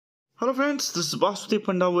Hello friends, this is Vasudev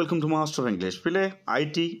Panda. Welcome to Master of English. पिले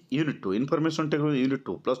IT Unit 2 Information Technology Unit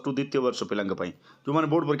 2 +2 द्वितीय वर्ष पिलांग पई जो माने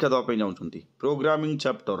बोर्ड परीक्षा दवा पई जाउछंती प्रोग्रामिंग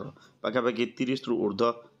चैप्टर पाखापाखि 30 रु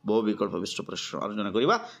ऊर्ध्व बहु विकल्प विशिष्ट प्रश्न आलोचना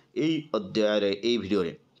करबा एई अध्याय रे एई वीडियो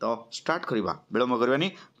रे तो स्टार्ट करबा विलंब करबानी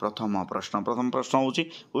प्रथम प्रश्न होची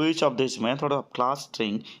which of this method of class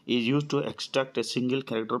string is used to extract a single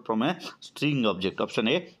character from a string object option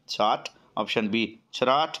A chart option B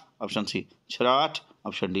छराट option C छराट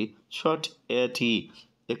option D short eighty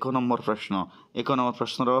एक number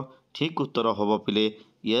प्रश्न ठीक उत्तर हम पिले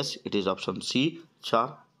yes it is option C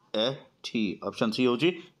चार eighty option C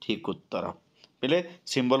होची ठीक उत्तर पिले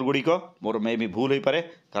symbol गुड़िक मोर मे भी भूल हो पारे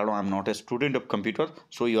कारण I am not a student of computer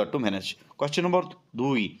so you are to manage question number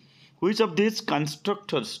 2 which of this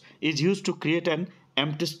constructors is used to create an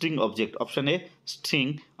empty string object option A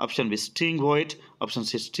string option B string void option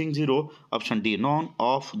C string 0 option D none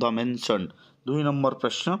of the mentioned दुई number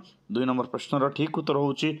प्रश्न रो ठीक उत्तर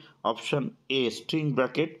होची option a string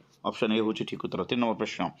bracket option A होची ठीक उत्तर 3 number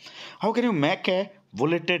प्रश्न how can you make a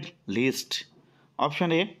bulleted list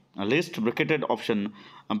option A list bracketed option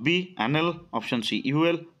B NL option C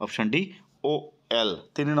UL option D OL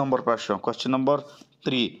 3 number प्रश्न question number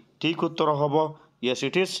 3 ठीक उत्तर हबो yes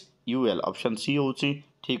it is UL option C होची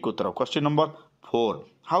ठीक उत्तर question number 4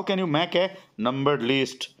 how can you make a numbered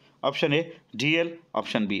list option A DL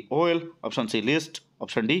option B OL option C list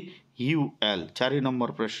option D UL 4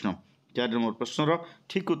 number प्रश्न रो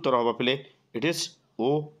ठीक उत्तर हबा पिले it is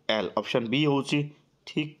OL option B होची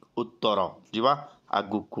ठीक उत्तर जीवा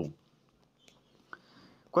आगु को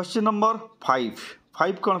क्वेश्चन नंबर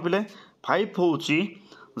 5 कोन पिले 5 होची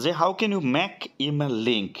जे how can you make email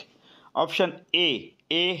link option A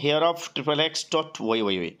here of XXX dot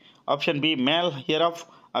YYY option B mail here of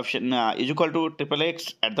option is equal to XXX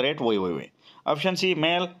at the rate YYY option C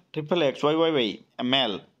mail XXX YYY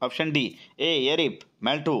mail option D arif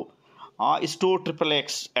mail to is to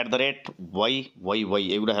XXX at the rate YYY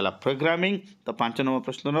एगुड़ा है programming तो 5 number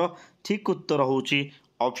प्रश्न रो ठीक उत्तर होची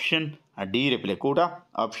option D रे play Kota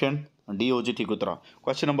option D होची ठीक उत्तर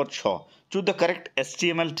question number 6 choose the correct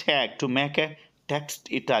HTML tag to make a text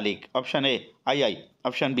italic option A II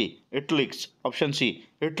option B italics option C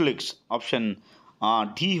italics option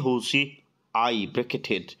D होसी I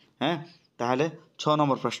bracketed हैं ताहले 6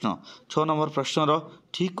 number प्रश्न रो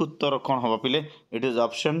ठीक उत्तर कोन होबा पिले इट इज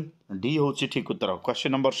ऑप्शन डी होची ठीक उत्तर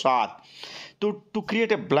question number 7 to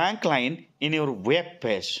create a blank line in your web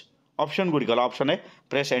page option गुडी गला option A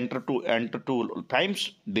press enter two times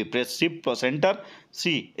B press shift plus enter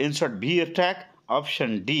C insert B tag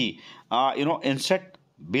option D insert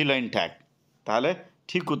B line tag ताहले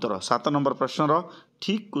ठीक उत्तर 7 number प्रश्न रो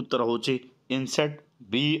ठीक उत्तर होची insert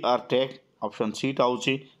B R tag option C टा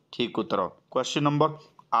होची ठीक उत्तर question number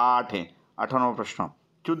 8 number प्रश्न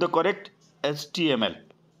choose the correct HTML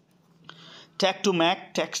tag to make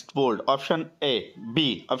text bold option A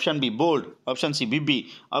B option B bold option C BB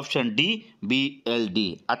option D BLD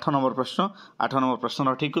 8 number प्रश्न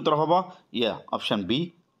रो ठीक उत्तर होबो या option B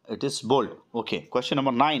it is bold okay question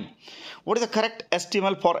number 9 what is the correct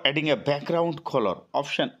HTML for adding a background color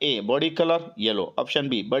option A body color yellow option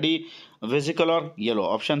B body visi color yellow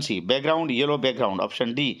option C background yellow background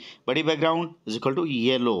option D body background is equal to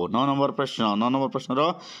yellow 9 number प्रश्न रो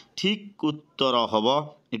ठीक उत्तर होबो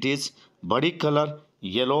it is body color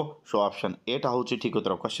yellow so option A टा होची ठीक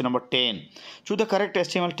उत्तर question number 10 choose the correct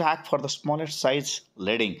HTML tag for the smallest size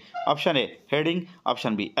heading option A heading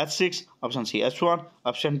option B H6 option C H1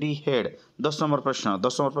 option D head 10 number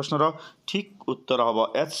प्रश्न रो ठीक उत्तर हबो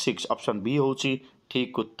H6 option B होची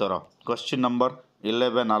ठीक उत्तर question number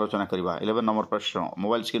 11 आलोचना करिबा 11 नंबर प्रश्न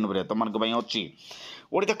mobile screen पर तमन को पई अछि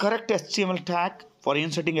what is the correct HTML tag for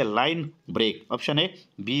inserting a line break option A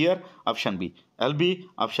beer option B LB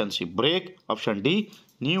option C break option D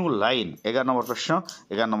new line 11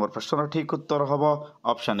 number प्रश्न ठीक उत्तर हबो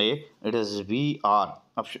option A it is BR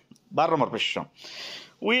option 12 number प्रश्न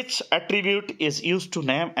which attribute is used to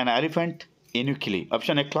name an elephant uniquely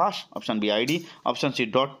option A class option B ID option C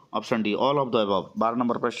dot option D all of the above 12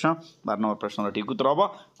 number प्रश्न ठीक उत्तर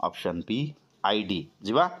हबो option B ID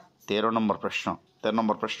जीवा 13 number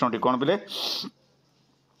प्रश्न कोन बिले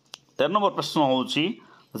 13 number प्रश्न होची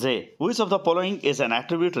जे which of the following is an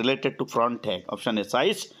attribute related to front tag option A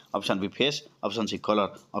size option B face option C color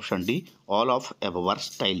option D all of above are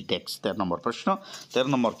style tags 13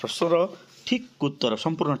 number प्रश्न रो ठीक उत्तर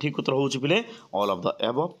संपूर्ण ठीक उत्तर होची बिले all of the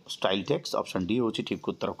above style tags option D होची ठीक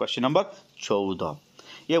उत्तर question number 14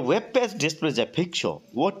 a web page displays a picture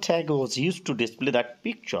what tag was used to display that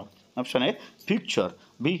picture option A picture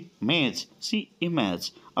B image C image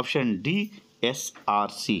option D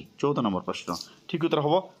SRC 14 number प्रश्न ठीक उत्तर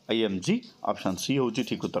हम IMG option C हूँ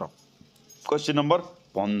ठीक उत्तर। Question number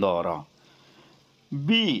 15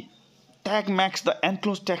 B tag makes the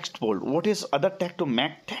enclosed text bold. What is other tag to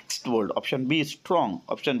make text bold? Option B strong,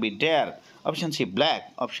 option B dare, option C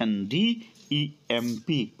black, option D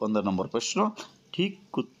EMP। 15 number प्रश्न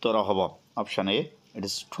ठीक उत्तर हम option A it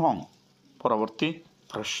is strong. परवर्ती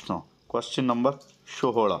प्रश्न question number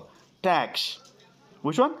 16 tags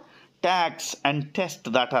which one tags and text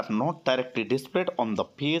that are not directly displayed on the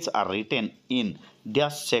page are written in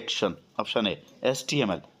dash section। option A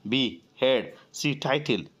HTML, B head, C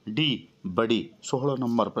title, D body। 16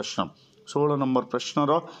 number प्रश्न 16 number प्रश्न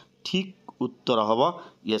रो ठीक उत्तर हवा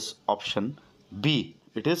yes option B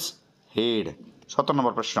it is head. 17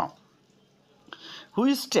 number प्रश्न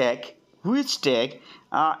which tag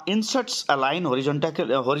inserts a line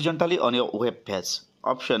horizontally on your web page।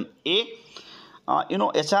 option A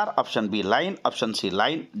HR, option B line, option C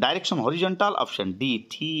line direction horizontal, option D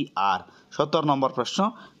TR। 17 number प्रश्न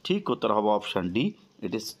ठीक उत्तर हम option D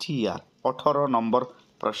it is TR। 18 number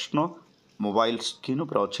प्रश्न mobile screen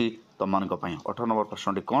पर अच्छी तुम 18 number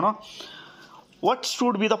प्रश्न कौन What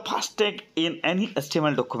should be the first tag in any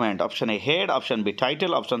HTML document? Option A head, option B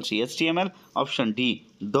title, option C HTML, option D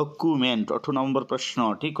document। 18 number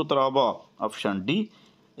प्रश्न ठीक उत्तर हम option D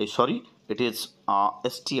sorry it is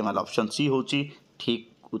HTML option C हूँ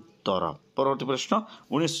ठीक उत्तर। परवर्ती प्रश्न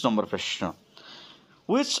 19 number प्रश्न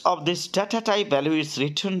Which of this data type value is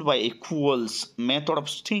returned by equals method of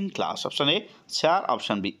string class? Option A char,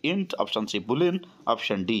 option B int, option C boolean,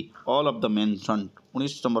 option D all of the mentioned।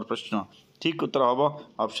 19 number प्रश्न ठीक उत्तर हम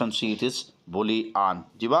option see it is boolean।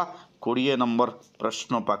 जीवा 20 number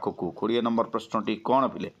प्रश्न पाखकू 20 number प्रश्न T कौन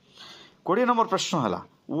पिले 20 number प्रश्न है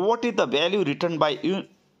what is the value returned by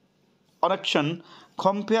connection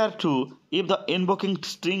compared to if the invoking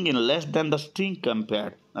string in less than the string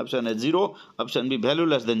compared। option A 0, option B value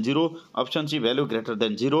less than 0, option C value greater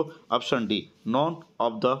than 0, option D none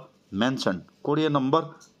of the mentioned। 20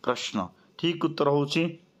 number प्रश्न ठीक उत्तर होची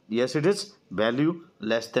yes it is value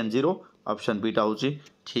less than 0 option B टा होची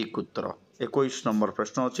ठीक उत्तर। 21 number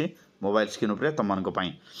प्रश्न अच्छी mobile screen उपरे तमन को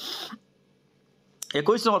पाई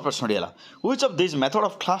 21 नंबर प्रश्न दिला which of these method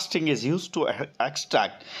of class string is used to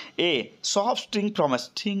extract a substring from a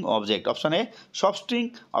string object। option A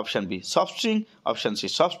substring, option B substring, option C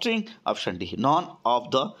substring, option D none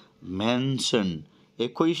of the mentioned।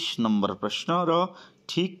 21 number प्रश्न रो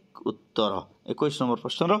ठीक उत्तर 21 number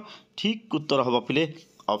प्रश्न रो ठीक उत्तर हबा पिले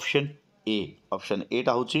option A option A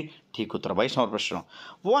टा होची ठीक उत्तर। 22 number प्रश्न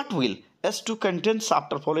what will S2 contains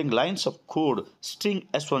after following lines of code string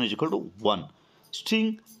S1 is equal to 1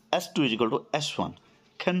 string S2 is equal to S1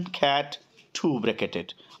 concat 2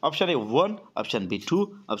 bracketed। option A 1, option B 2,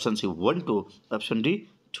 option C 1 2, option D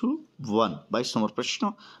 2 1। 22 number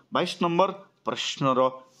प्रश्न 22 number प्रश्न रो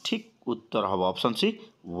ठीक उत्तर हम option C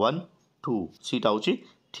 1 2 सीटा होची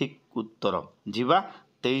ठीक उत्तर। जीवा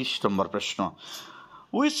 23 number प्रश्न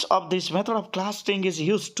which of this method of class string is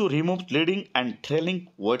used to remove leading and trailing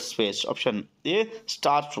word space। option A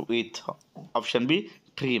starts with, option B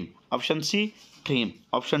trim, option C trim,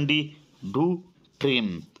 option D do trim।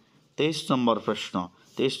 23 number प्रश्न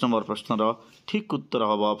 23 number प्रश्न रो ठीक उत्तर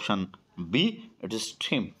हम option B it is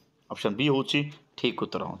trim option B होची ठीक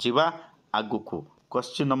उत्तर। जीवा आगु को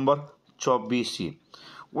question number 24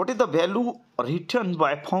 what is the value returned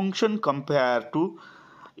by function compared to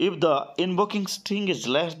if the invoking string is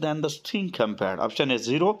less than the string compared। option A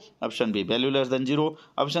 0, option B value less than 0,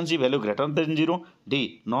 option C value greater than 0, D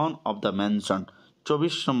none of the mentioned।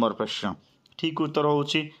 24 number प्रश्न ठीक उत्तर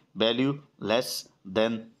होची value less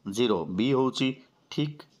than 0 B होची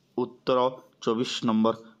ठीक उत्तर 24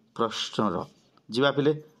 number प्रश्न रो। जीवा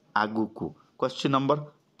पिले आगु को क्वेश्चन नंबर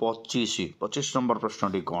 25 नंबर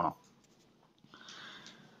प्रश्न T cone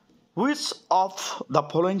Which of the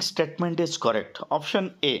following statement is correct? Option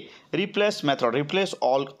A replace method replace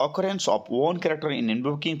all occurrence of one character in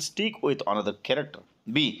invoking stick with another character।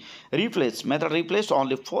 B replace method replace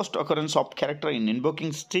only first occurrence of character in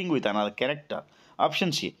invoking string with another character।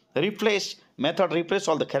 option C replace method replace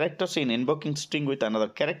all the characters in invoking string with another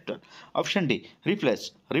character। option D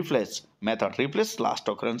replace method replace last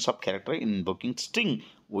occurrence of character in invoking string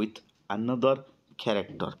with another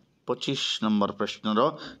character। 25 number प्रश्न रो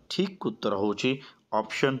ठीक उत्तर होची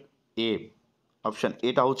option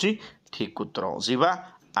A टा होची ठीक उत्तर। जीवा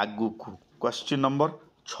आगु को question number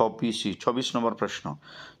 26 number प्रश्न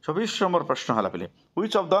 26 नंबर प्रश्न हला पिले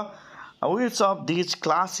which of these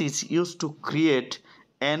class is used to create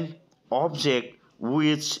an object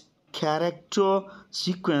which character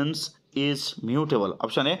sequence is mutable।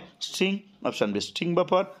 option A string, option B string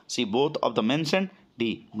buffer, C both of the mentioned,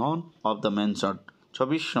 D none of the mentioned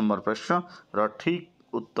 26 number प्रश्न र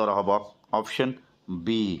ठीक उत्तर hub option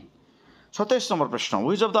B 27 number प्रश्न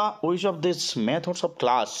which of these methods of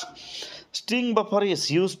class string buffer is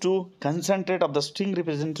used to concentrate of the string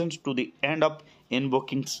representations to the end of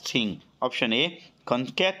invoking string option A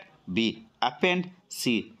concat B append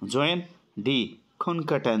C join D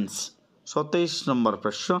concatens 27 number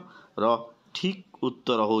प्रश्न र ठीक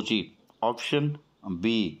उत्तर होची option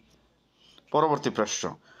B परवर्ती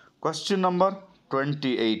प्रश्न question number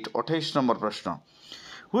 28 28 number प्रश्न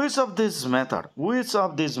which of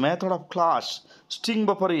this method of class string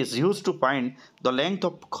buffer is used to find the length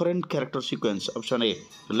of current character sequence option A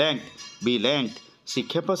length B length C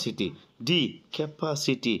capacity D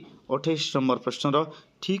capacity 28 number प्रश्न र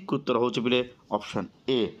ठीक उत्तर होची बिले option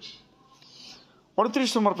A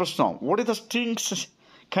 38 number प्रश्न what is the strings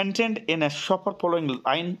contained in a shopper following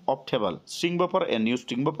line of table string buffer a new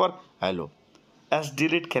string buffer hello as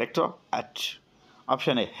delete character at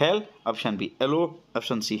option A hell option B hello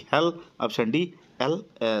option C hell option D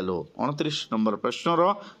LLO 29 number प्रश्न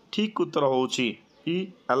रो ठीक उत्तर होची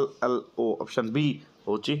ELLO option B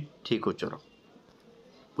होची ठीक उत्तर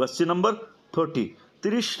question number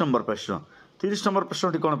 30 number प्रश्न 30 number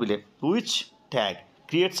प्रश्न कोन पिले which tag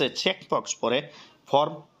creates a checkbox for a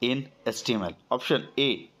form in HTML option A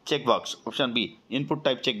checkbox option B input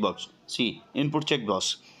type checkbox C input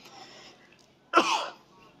checkbox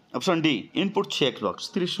option D input check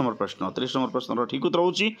box 30 number प्रश्न रो ठीक उत्तर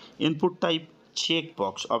होची input type check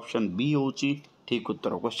box option B होची ठीक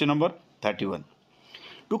उत्तर question number 31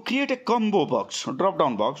 to create a combo box drop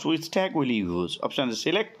down box which tag will you use option A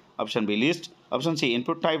select option B list option C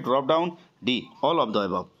input type drop down D all of the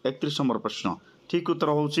above 31 number प्रश्न ठीक उत्तर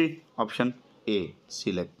होची option A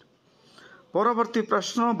select परवर्ती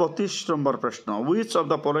प्रश्न 32 number प्रश्न which of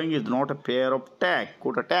the following is not a pair of tag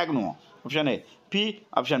Kota tag no option A P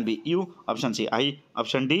option B U option C I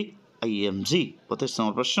option D IMG 32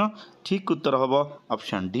 number प्रश्न ठीक उत्तर hub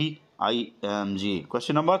option D IMG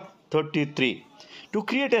question number 33 to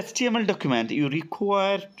create HTML document you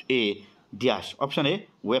require a dash option A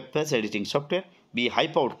web page editing software B high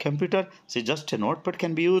powered computer C just a notepad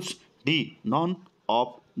can be used D none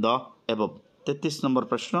of the above 33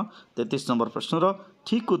 number प्रश्न रो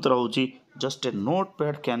ठीक उत्तर होची just a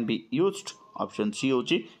notepad can be used option C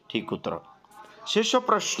होची ठीक उत्तर शेष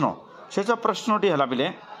प्रश्नटी हला बिले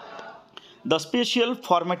the special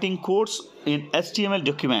formatting codes in HTML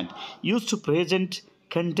document used to present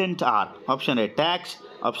content are option A tags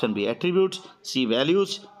option B attributes C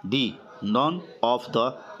values D none of the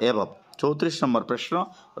above 34 number प्रश्न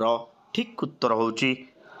रो ठीक उत्तर होची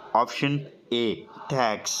option A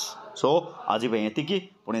tags सो आज एतिकी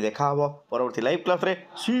पुणी देखा परवर्ती लाइव क्लास रे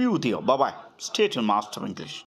सी you bye bye stay tune master English.